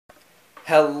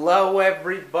Hello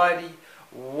everybody,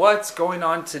 what's going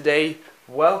on today?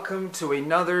 Welcome to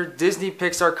another Disney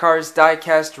Pixar Cars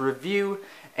diecast review,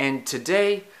 and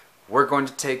today we're going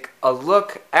to take a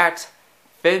look at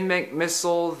Finn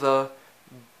McMissile, the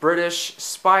British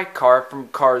spy car from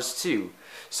Cars 2.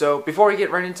 So before we get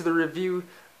right into the review,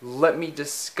 let me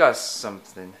discuss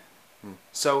something.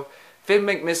 So Finn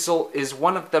McMissile is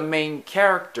one of the main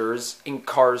characters in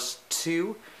Cars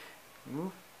 2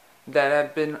 that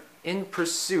have been in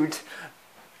pursuit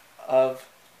of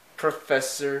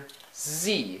Professor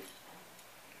Z,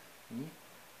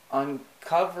 trying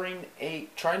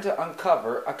to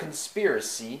uncover a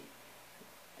conspiracy,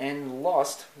 and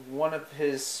lost one of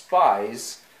his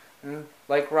spies,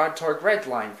 like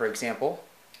Redline, for example,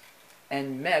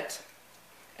 and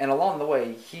along the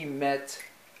way he met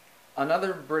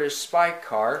another British spy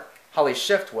car, Holly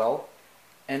Shiftwell,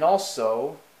 and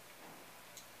also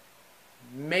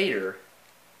Mater.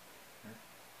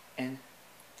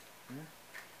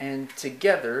 And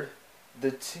together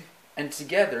the two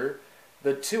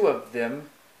of them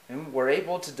were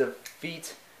able to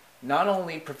defeat not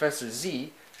only Professor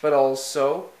Z, but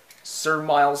also Sir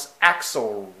Miles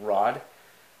Axelrod,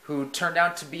 who turned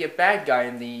out to be a bad guy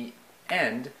in the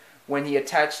end when he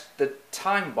attached the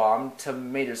time bomb to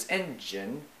Mater's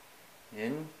engine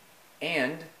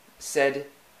and said,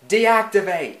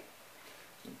 "Deactivate!"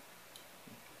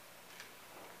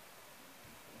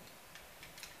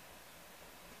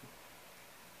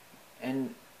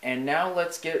 And now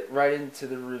let's get right into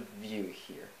the review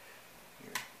here.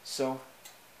 So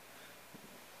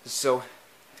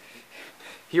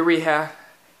here we have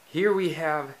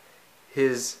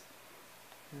his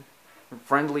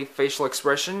friendly facial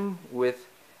expression with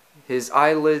his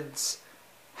eyelids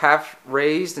half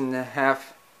raised and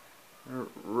half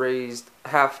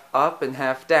up and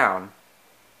half down.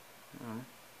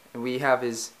 And we have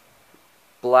his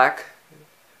black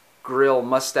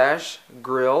mustache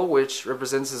grill, which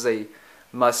represents as a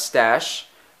mustache.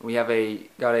 We have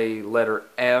got a letter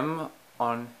M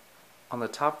on the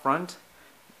top front,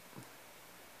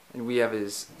 and we have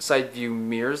his side view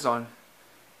mirrors and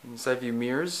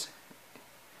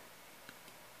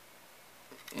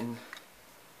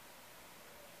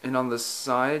on the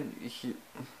side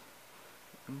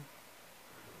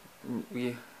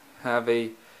we have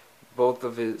both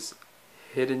of his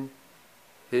hidden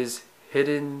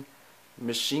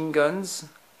machine guns,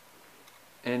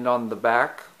 and on the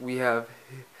back we have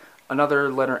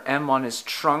another letter M on his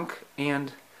trunk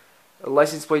and a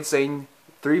license plate saying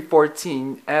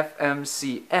 314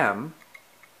 FMCM,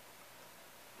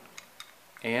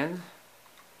 and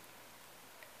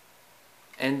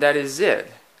that is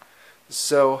it.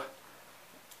 So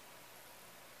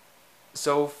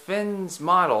Finn's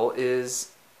model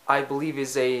is, I believe,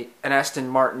 an Aston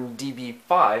Martin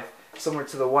DB5, similar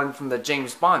to the one from the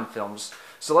James Bond films.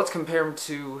 So let's compare him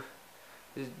to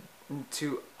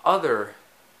other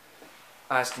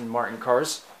Aston Martin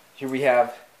cars. Here we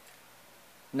have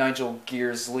Nigel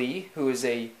Gearsley, who is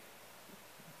a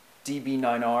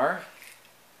DB9R,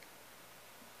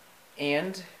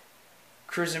 and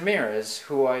Cruz Ramirez,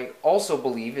 who I also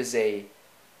believe is an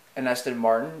Aston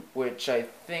Martin, which I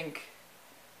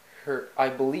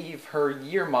believe her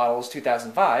year model is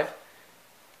 2005.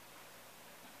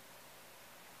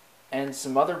 And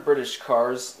some other British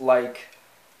cars like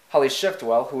Holly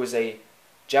Shiftwell, who is a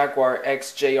Jaguar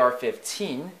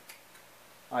XJR15,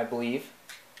 I believe,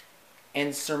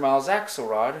 and Sir Miles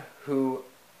Axelrod, who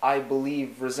I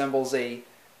believe resembles a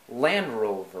Land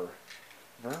Rover,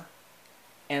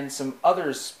 and some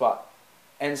other spy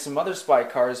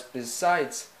cars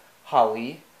besides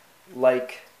Holly,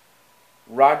 like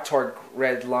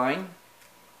Redline,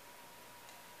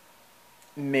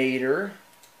 Mater,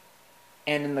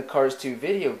 and in the Cars 2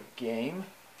 video game,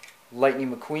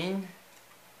 Lightning McQueen,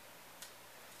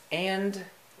 and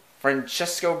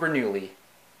Francesco Bernoulli.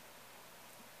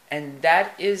 And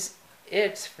that is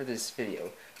it for this video.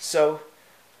 So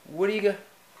what do you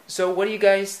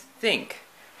guys think?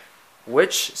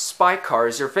 Which spy car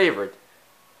is your favorite?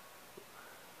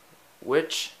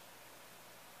 Which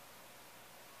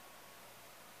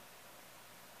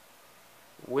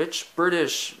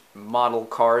British model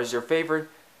car is your favorite?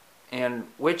 And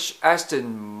which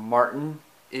Aston Martin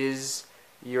is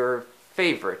your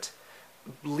favorite?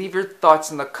 Leave your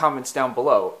thoughts in the comments down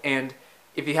below. And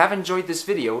if you have enjoyed this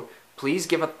video, please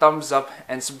give a thumbs up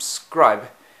and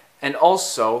subscribe. And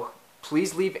also,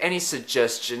 please leave any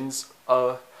suggestions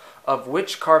of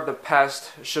which car of the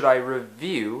past should I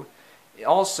review,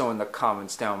 also in the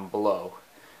comments down below.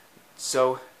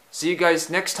 So, see you guys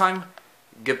next time.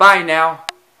 Goodbye now.